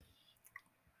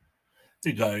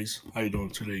Hey guys, how you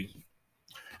doing today?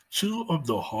 Two of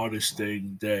the hardest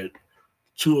thing that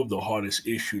two of the hardest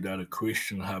issue that a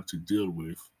Christian have to deal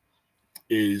with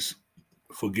is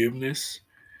forgiveness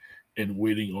and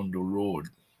waiting on the Lord.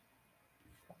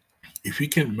 If you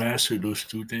can master those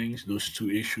two things, those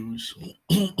two issues,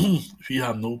 if you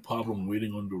have no problem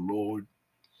waiting on the Lord,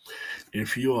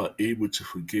 if you are able to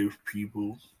forgive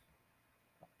people,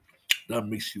 that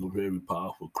makes you a very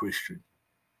powerful Christian.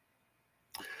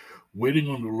 Waiting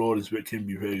on the Lord can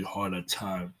be very hard at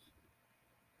times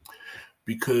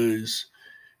because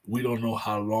we don't know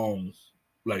how long.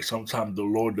 Like sometimes the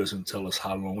Lord doesn't tell us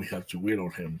how long we have to wait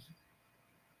on Him.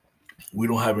 We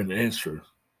don't have an answer.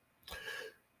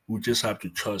 We just have to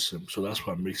trust Him. So that's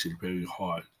what makes it very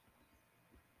hard.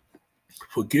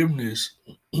 Forgiveness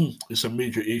is a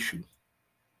major issue.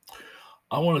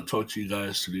 I want to talk to you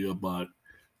guys today about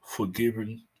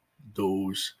forgiving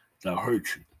those that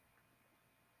hurt you.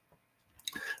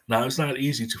 Now, it's not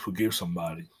easy to forgive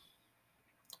somebody.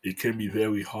 It can be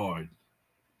very hard,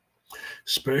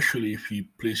 especially if you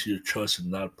place your trust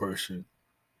in that person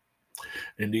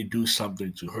and they do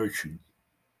something to hurt you.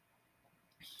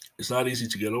 It's not easy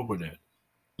to get over that.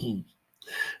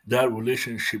 That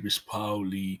relationship is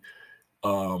probably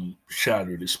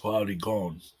shattered. It's probably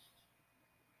gone.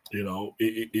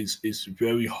 It's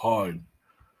very hard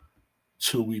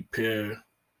to repair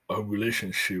a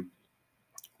relationship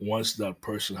once that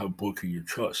person have broken your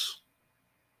trust.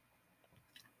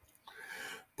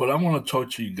 But I want to talk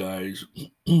to you guys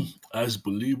as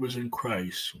believers in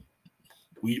Christ.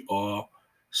 We are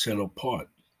set apart.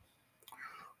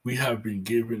 We have been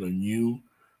given a new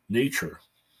nature.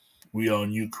 We are a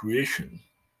new creation.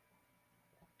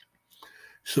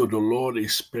 So the Lord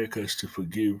expects us to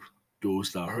forgive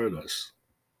those that hurt us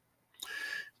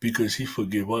because He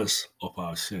forgave us of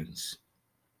our sins.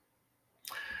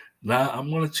 Now I'm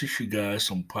going to teach you guys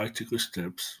some practical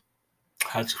steps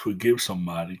how to forgive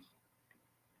somebody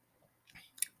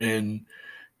and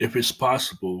if it's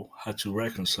possible how to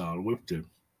reconcile with them.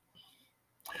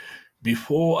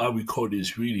 Before I record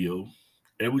this video,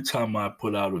 every time I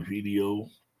put out a video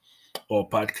or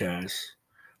podcast,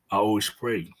 I always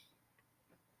pray.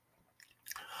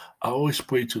 I always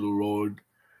pray to the Lord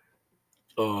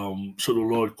so the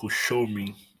Lord could show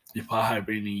me if I have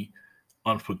any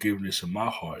unforgiveness in my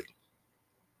heart.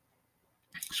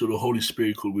 So the Holy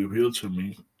Spirit could reveal to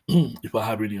me if I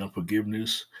have any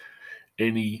unforgiveness,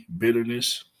 any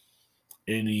bitterness,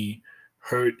 any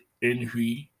hurt,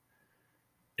 envy,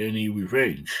 any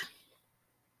revenge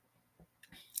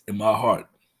in my heart.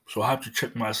 So I have to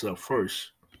check myself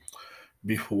first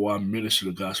before I minister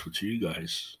the gospel to you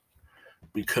guys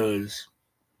because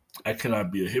I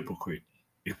cannot be a hypocrite.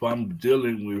 If I'm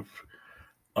dealing with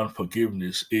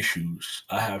unforgiveness issues,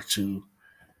 I have to,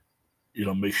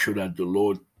 make sure that the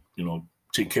Lord,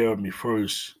 take care of me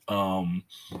first, you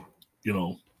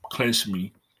know, cleanse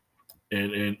me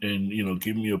and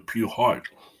give me a pure heart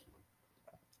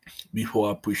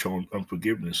before I push on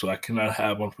unforgiveness. So I cannot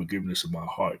have unforgiveness in my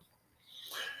heart.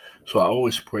 So I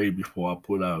always pray before I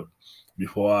put out,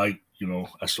 before I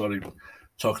started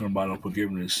talking about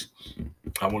unforgiveness.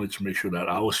 I wanted to make sure that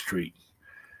I was straight,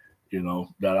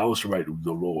 that I was right with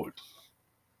the Lord.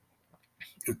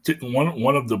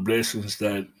 One of the blessings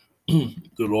that the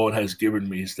Lord has given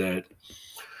me is that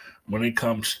when it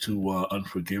comes to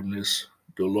unforgiveness,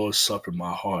 the Lord softened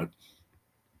my heart.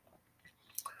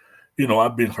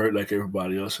 I've been hurt like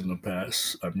everybody else in the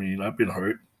past. I mean, I've been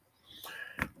hurt,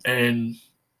 and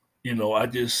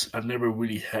I never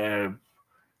really have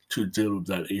to deal with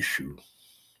that issue.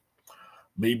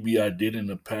 Maybe I did in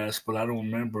the past, but I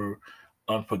don't remember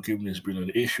unforgiveness being an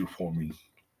issue for me.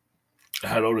 I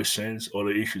had other sins,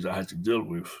 other issues I had to deal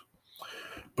with,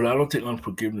 but I don't think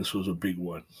unforgiveness was a big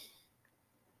one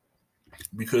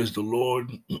because the Lord,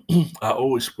 I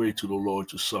always pray to the Lord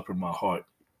to soften my heart,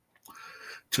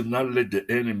 to not let the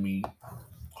enemy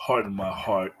harden my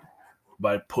heart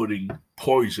by putting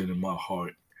poison in my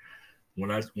heart.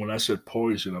 When I said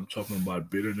poison, I'm talking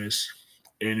about bitterness,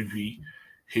 envy,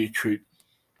 hatred,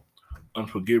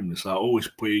 unforgiveness. I always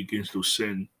pray against those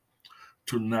sin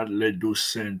to not let those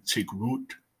sin take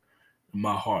root in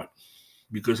my heart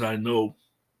because I know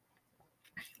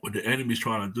what the enemy is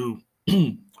trying to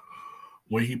do.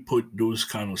 When he put those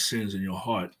kind of sins in your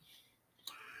heart,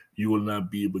 you will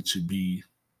not be able to be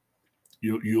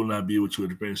you will not be able to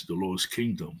advance the Lord's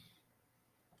kingdom.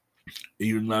 And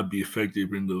you will not be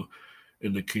effective in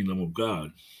the kingdom of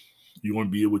God. You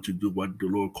won't be able to do what the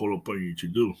Lord called upon you to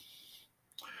do.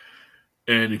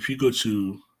 And if you go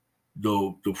to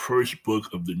the first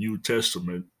book of the New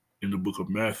Testament in the book of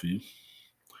Matthew,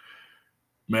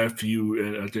 Matthew,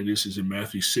 and I think this is in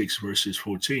Matthew 6, verses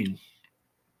 14.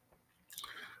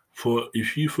 For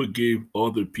if you forgive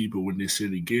other people when they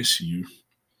sin against you,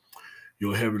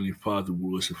 your heavenly Father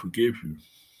will also forgive you.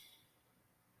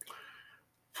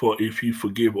 For if you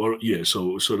forgive all,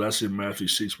 so that's in Matthew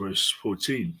 6, verse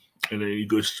 14. And then he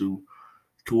goes to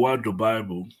throughout the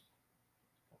Bible,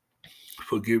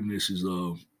 forgiveness is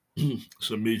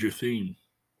it's a major theme.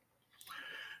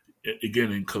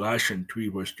 Again, in Colossians 3,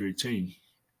 verse 13,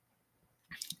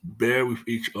 bear with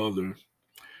each other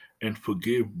and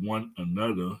forgive one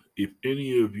another. If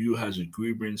any of you has a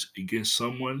grievance against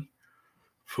someone,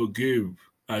 forgive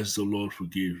as the Lord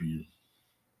forgave you.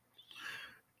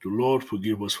 The Lord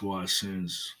forgave us for our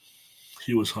sins.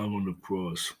 He was hung on the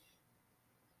cross.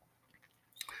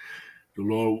 The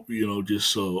Lord,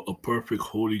 just a perfect,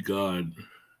 holy God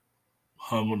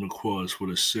hung on the cross for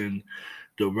the sin.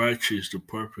 The righteous, the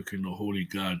perfect, and the holy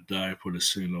God died for the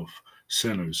sin of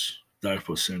sinners, died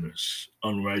for sinners,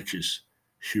 unrighteous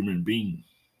human being.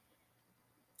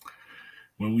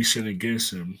 When we sin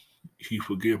against him, he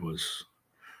forgives us.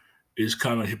 It's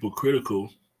kind of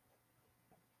hypocritical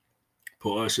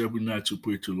for us every night to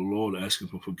pray to the Lord asking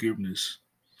for forgiveness,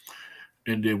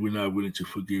 and then we're not willing to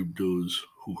forgive those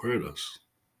who hurt us.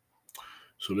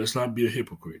 So let's not be a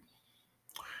hypocrite.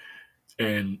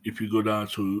 And if you go down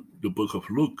to the book of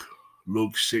Luke,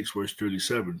 Luke 6, verse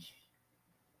 37,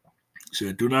 it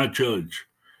said, do not judge,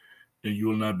 and you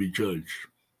will not be judged.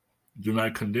 Do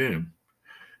not condemn,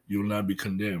 you will not be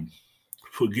condemned.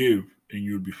 Forgive, and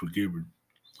you will be forgiven.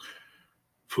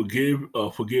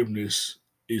 Forgiveness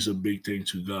is a big thing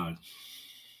to God.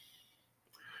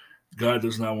 God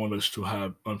does not want us to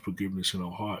have unforgiveness in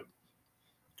our heart.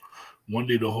 One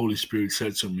day the Holy Spirit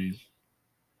said to me,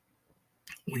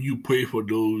 when you pray for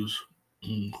those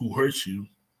who hurt you,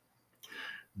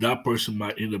 that person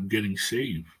might end up getting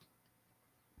saved.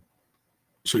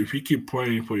 So if you keep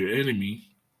praying for your enemy,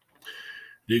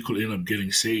 they could end up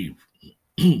getting saved.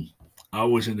 I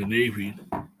was in the Navy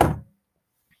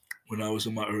when I was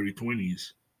in my early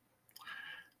 20s.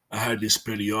 I had this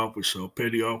petty officer. A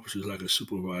petty officer is like a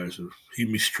supervisor. He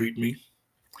mistreated me.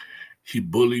 He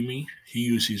bullied me. He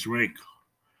used his rank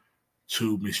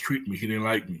to mistreat me. He didn't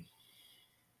like me.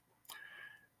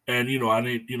 And,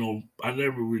 I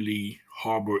never really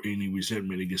harbor any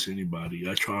resentment against anybody.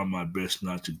 I try my best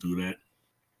not to do that.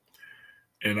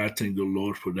 And I thank the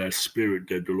Lord for that spirit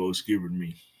that the Lord's given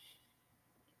me.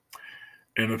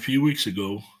 And a few weeks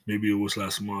ago, maybe it was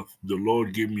last month, the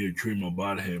Lord gave me a dream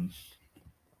about him.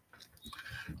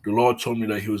 The Lord told me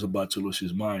that he was about to lose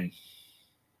his mind.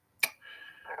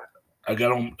 I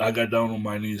got down on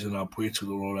my knees and I prayed to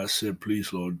the Lord. I said,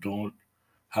 please, Lord, don't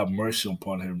have mercy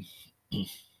upon him.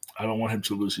 I don't want him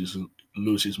to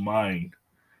lose his mind.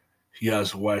 He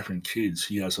has a wife and kids.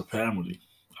 He has a family.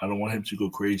 I don't want him to go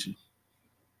crazy.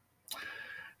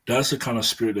 That's the kind of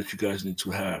spirit that you guys need to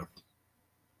have.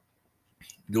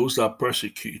 Those that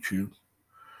persecute you,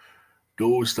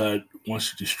 those that want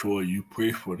to destroy you,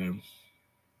 pray for them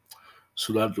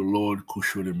so that the Lord could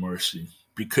show them mercy.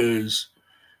 Because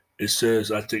it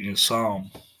says, I think in Psalm,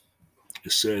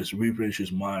 it says, revenge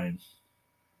is mine.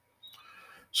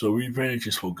 So revenge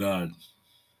is for God.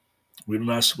 We're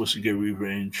not supposed to get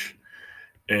revenge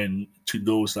and to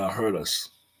those that hurt us.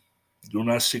 Do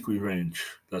not seek revenge.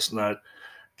 That's the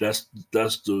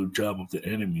job of the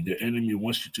enemy. The enemy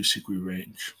wants you to seek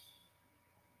revenge.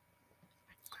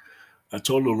 I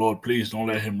told the Lord, please don't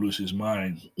let him lose his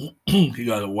mind. He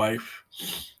got a wife.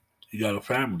 He got a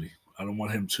family. I don't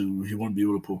want he won't be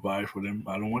able to provide for them.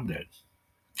 I don't want that.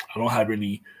 I don't have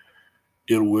any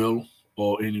ill will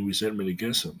or any resentment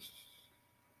against him.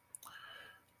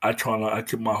 I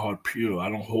keep my heart pure. I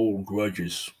don't hold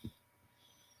grudges.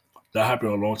 That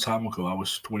happened a long time ago. That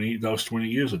was 20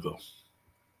 years ago.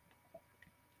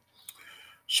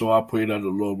 So I pray that the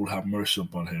Lord will have mercy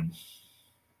upon him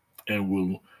and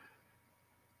will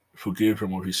forgive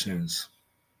him of his sins.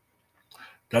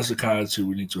 That's the kind of attitude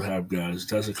we need to have, guys.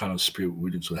 That's the kind of spirit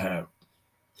we need to have.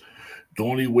 The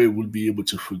only way we'll be able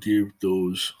to forgive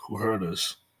those who hurt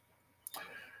us,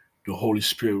 the Holy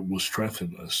Spirit will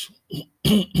strengthen us.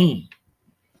 The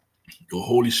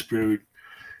Holy Spirit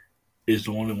is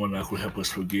the only one that could help us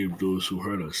forgive those who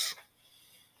hurt us.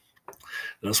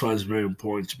 That's why it's very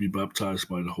important to be baptized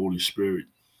by the Holy Spirit.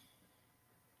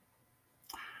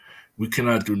 We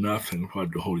cannot do nothing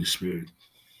without the Holy Spirit.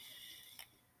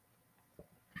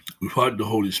 Without the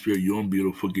Holy Spirit, you won't be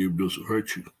able to forgive those who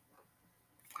hurt you.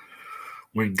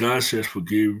 When God says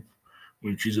forgive,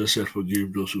 when Jesus said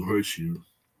forgive those who hurt you,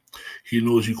 he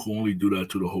knows you can only do that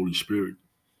to the Holy Spirit.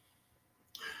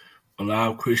 A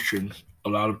lot of Christians, a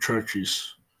lot of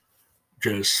churches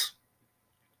just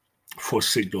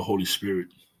forsake the Holy Spirit.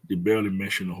 They barely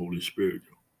mention the Holy Spirit.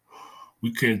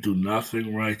 We can't do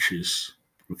nothing righteous.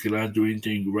 We cannot do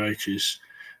anything righteous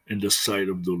in the sight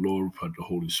of the Lord without the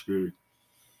Holy Spirit.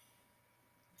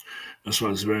 That's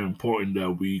why it's very important that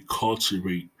we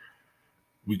cultivate,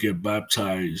 we get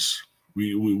baptized,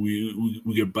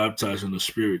 we get baptized in the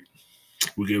Spirit,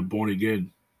 we get born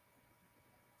again,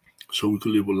 so we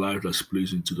can live a life that's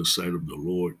pleasing to the sight of the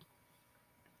Lord.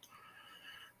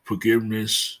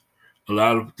 Forgiveness.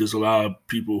 There's a lot of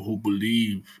people who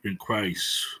believe in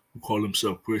Christ, who call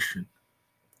themselves Christian.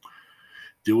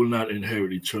 They will not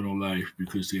inherit eternal life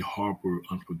because they harbor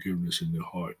unforgiveness in their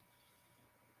heart.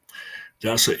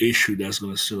 That's an issue that's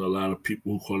going to send a lot of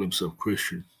people who call themselves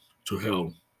Christian to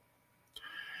hell.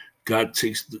 God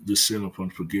takes the sin of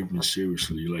unforgiveness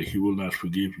seriously. Like, He will not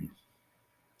forgive you.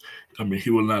 He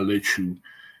will not let you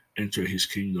enter His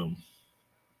kingdom.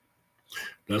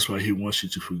 That's why He wants you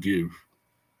to forgive.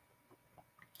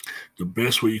 The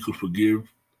best way you could forgive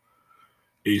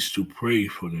is to pray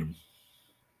for them.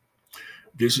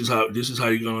 This is how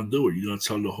you're gonna do it. You're gonna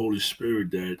tell the Holy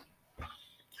Spirit that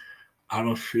I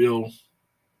don't feel.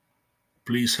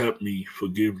 Please help me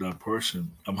forgive that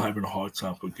person. I'm having a hard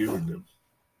time forgiving them.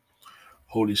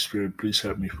 Holy Spirit, please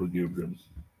help me forgive them.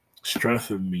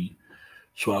 Strengthen me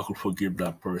so I could forgive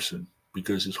that person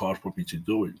because it's hard for me to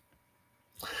do it.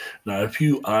 Now, if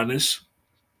you're honest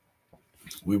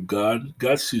with God,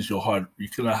 God sees your heart. You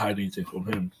cannot hide anything from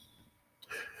Him.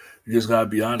 You just gotta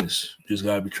be honest. You just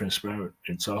gotta be transparent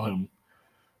and tell Him,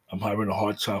 I'm having a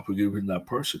hard time forgiving that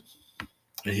person.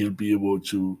 And He'll be able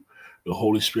to, the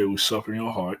Holy Spirit will soften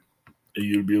your heart and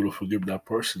you'll be able to forgive that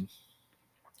person.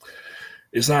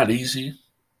 It's not easy.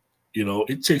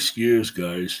 It takes years,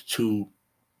 guys, to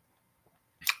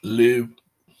live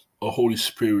a Holy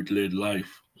Spirit led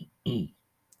life.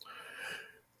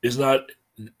 It's not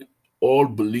all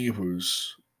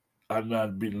believers are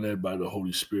not being led by the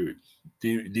Holy Spirit.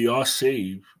 They are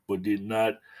saved, but they're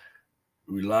not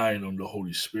relying on the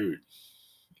Holy Spirit.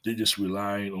 They're just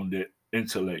relying on their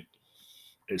intellect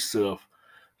instead of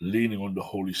leaning on the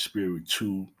Holy Spirit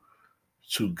to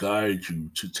guide you,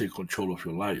 to take control of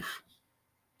your life.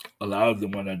 A lot of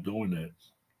them are not doing that.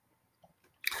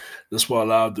 That's why a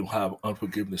lot of them have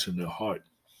unforgiveness in their heart.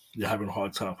 They're having a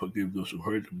hard time forgiving those who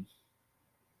hurt them.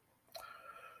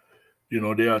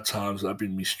 There are times I've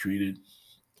been mistreated.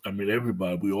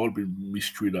 Everybody, we all been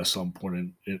mistreated at some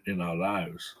point in our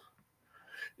lives.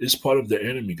 It's part of the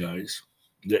enemy, guys.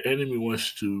 The enemy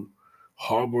wants to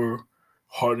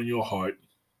harden your heart.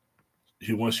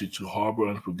 He wants you to harbor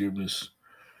unforgiveness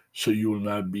so you will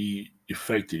not be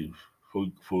effective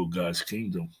for God's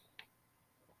kingdom.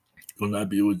 You will not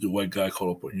be able to do what God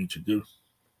called upon you to do.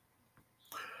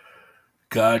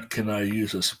 God cannot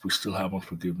use us if we still have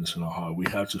unforgiveness in our heart. We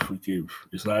have to forgive.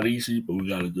 It's not easy, but we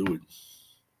got to do it.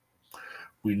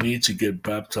 We need to get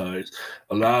baptized.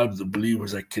 A lot of the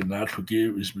believers that cannot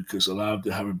forgive is because a lot of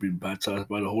them haven't been baptized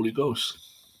by the Holy Ghost.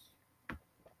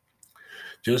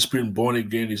 Just being born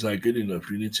again is not good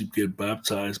enough. You need to get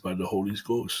baptized by the Holy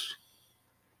Ghost.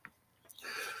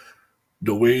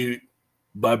 The way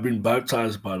by being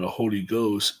baptized by the Holy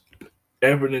Ghost,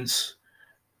 evidence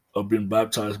of being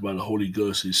baptized by the Holy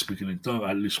Ghost is speaking in tongues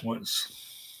at least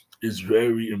once. It's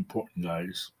very important,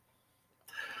 guys.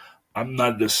 I'm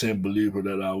not the same believer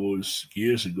that I was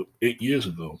 8 years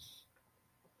ago.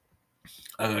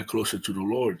 I got closer to the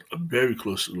Lord. I'm very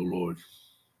close to the Lord.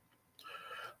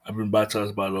 I've been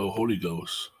baptized by the Holy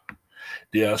Ghost.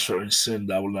 There are certain sins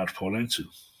that I will not fall into.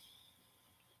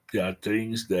 There are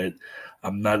things that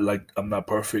I'm not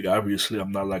perfect. Obviously,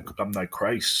 I'm not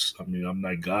Christ. I'm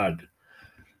not God.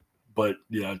 But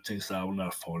there are things that I will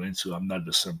not fall into. I'm not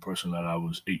the same person that I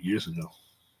was 8 years ago.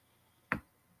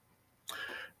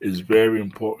 It's very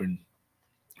important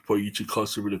for you to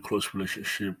cultivate a close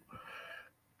relationship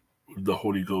with the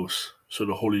Holy Ghost so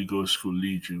the Holy Ghost will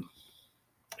lead you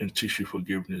and teach you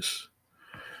forgiveness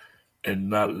and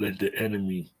not let the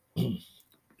enemy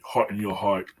harden your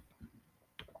heart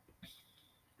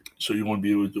so you won't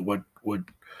be able to do what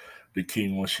the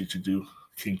King wants you to do,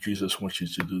 King Jesus wants you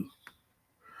to do.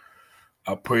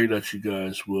 I pray that you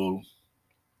guys will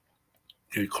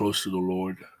get close to the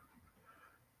Lord,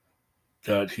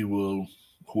 that He will,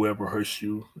 whoever hurts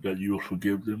you, that you will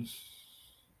forgive them,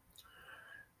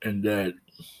 and that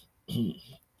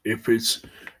if it's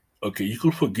okay, you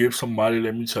could forgive somebody.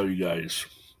 Let me tell you guys,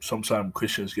 sometimes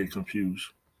Christians get confused.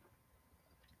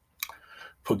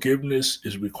 Forgiveness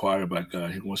is required by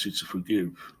God. He wants you to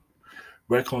forgive.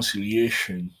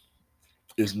 Reconciliation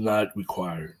is not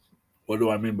required. What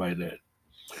do I mean by that?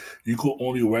 You could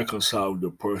only reconcile with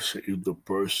the person if the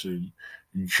person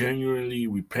genuinely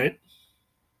repent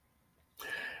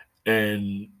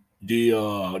and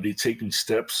they taking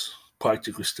steps,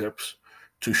 practical steps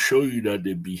to show you that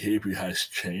their behavior has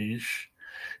changed.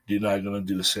 They're not gonna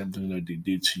do the same thing that they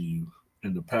did to you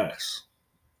in the past.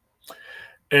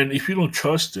 And if you don't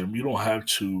trust them, you don't have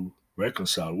to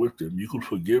reconcile with them. You could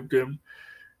forgive them.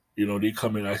 They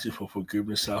come and ask you for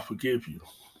forgiveness. I forgive you.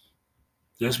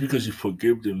 Just because you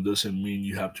forgive them doesn't mean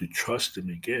you have to trust them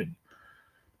again,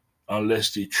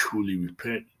 unless they truly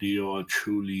repent. They are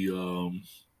truly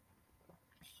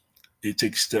they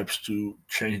take steps to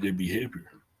change their behavior.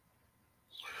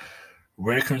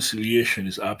 Reconciliation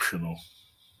is optional.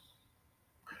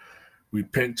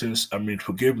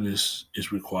 Forgiveness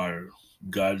is required.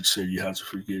 God said you have to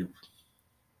forgive.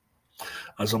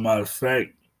 As a matter of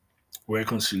fact,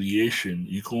 reconciliation,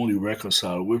 you can only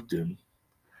reconcile with them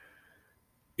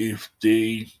if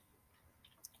you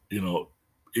know,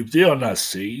 if they are not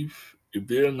saved, if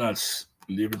they are not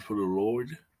living for the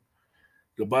Lord.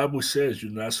 The Bible says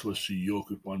you're not supposed to yoke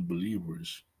with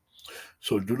unbelievers.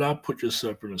 So do not put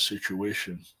yourself in a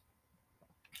situation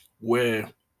where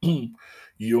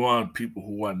you're on people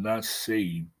who are not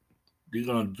saved. They're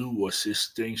gonna do or say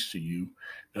things to you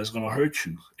that's gonna hurt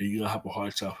you, and you're gonna have a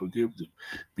hard time forgiving them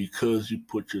because you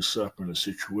put yourself in a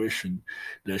situation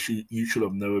that you should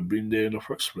have never been there in the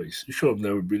first place. You should have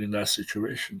never been in that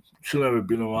situation. You should have never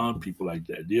been around people like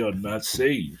that. They are not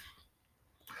saved.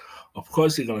 Of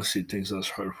course, they're gonna say things that's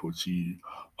hurtful to you.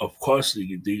 Of course, they're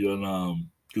gonna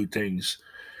do things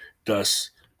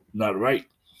that's not right.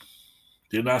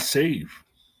 They're not saved.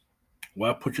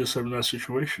 Why put yourself in that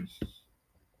situation?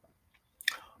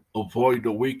 Avoid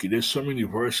the wicked. There's so many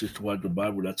verses throughout the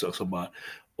Bible that talks about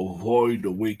avoid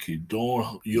the wicked.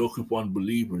 Don't yoke up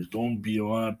unbelievers. Don't be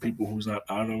around people who's not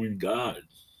honoring God.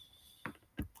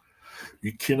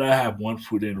 You cannot have one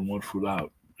foot in and one foot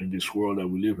out in this world that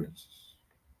we live in.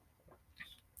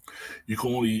 You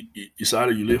can only it's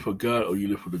either you live for God or you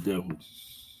live for the devil.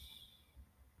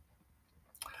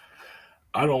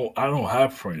 I don't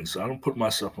have friends. I don't put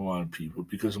myself around people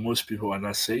because most people are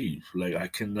not saved. Like I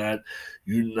cannot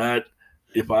you not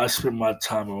if I spend my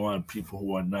time around people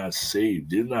who are not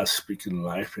saved, they're not speaking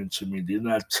life into me. They're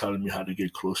not telling me how to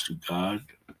get close to God.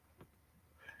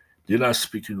 They're not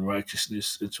speaking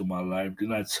righteousness into my life. They're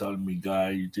not telling me,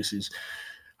 guy, this is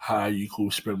how you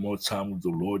could spend more time with the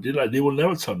Lord. They will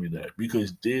never tell me that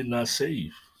because they're not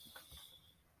saved.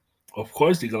 Of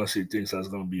course they're gonna say things that's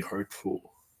gonna be hurtful.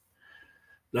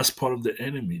 That's part of the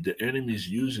enemy. The enemy is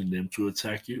using them to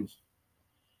attack you.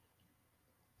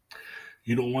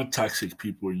 You don't want toxic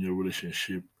people in your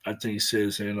relationship. I think it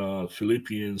says in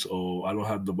Philippians, or I don't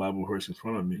have the Bible verse in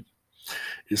front of me.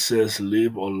 It says,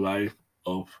 live a life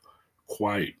of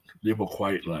quiet. Live a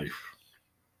quiet life.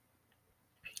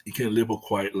 You can't live a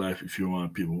quiet life if you're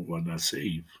around people who are not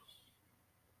saved.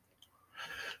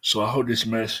 So I hope this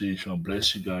message will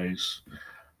bless you guys.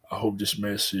 I hope this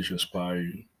message inspire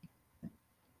you.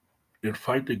 And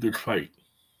fight the good fight.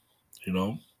 You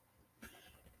know,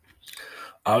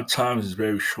 our time is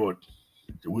very short.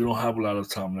 We don't have a lot of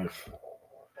time left.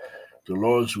 The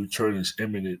Lord's return is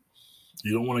imminent.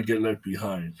 You don't want to get left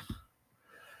behind.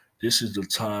 This is the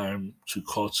time to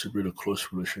cultivate a close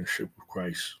relationship with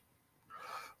Christ.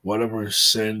 Whatever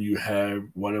sin you have,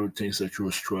 whatever things that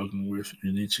you're struggling with,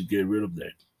 you need to get rid of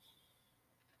that.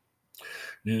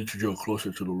 You need to draw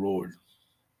closer to the Lord.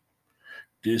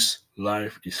 This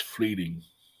life is fleeting.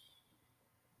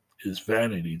 It's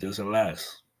vanity. It doesn't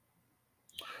last.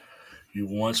 You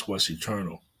once was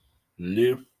eternal.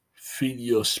 Live, feed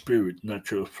your spirit, not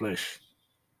your flesh.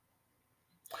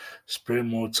 Spend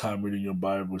more time reading your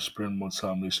Bible. Spend more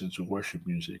time listening to worship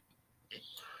music.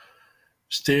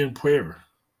 Stay in prayer.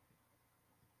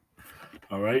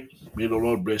 All right. May the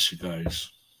Lord bless you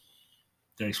guys.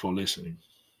 Thanks for listening.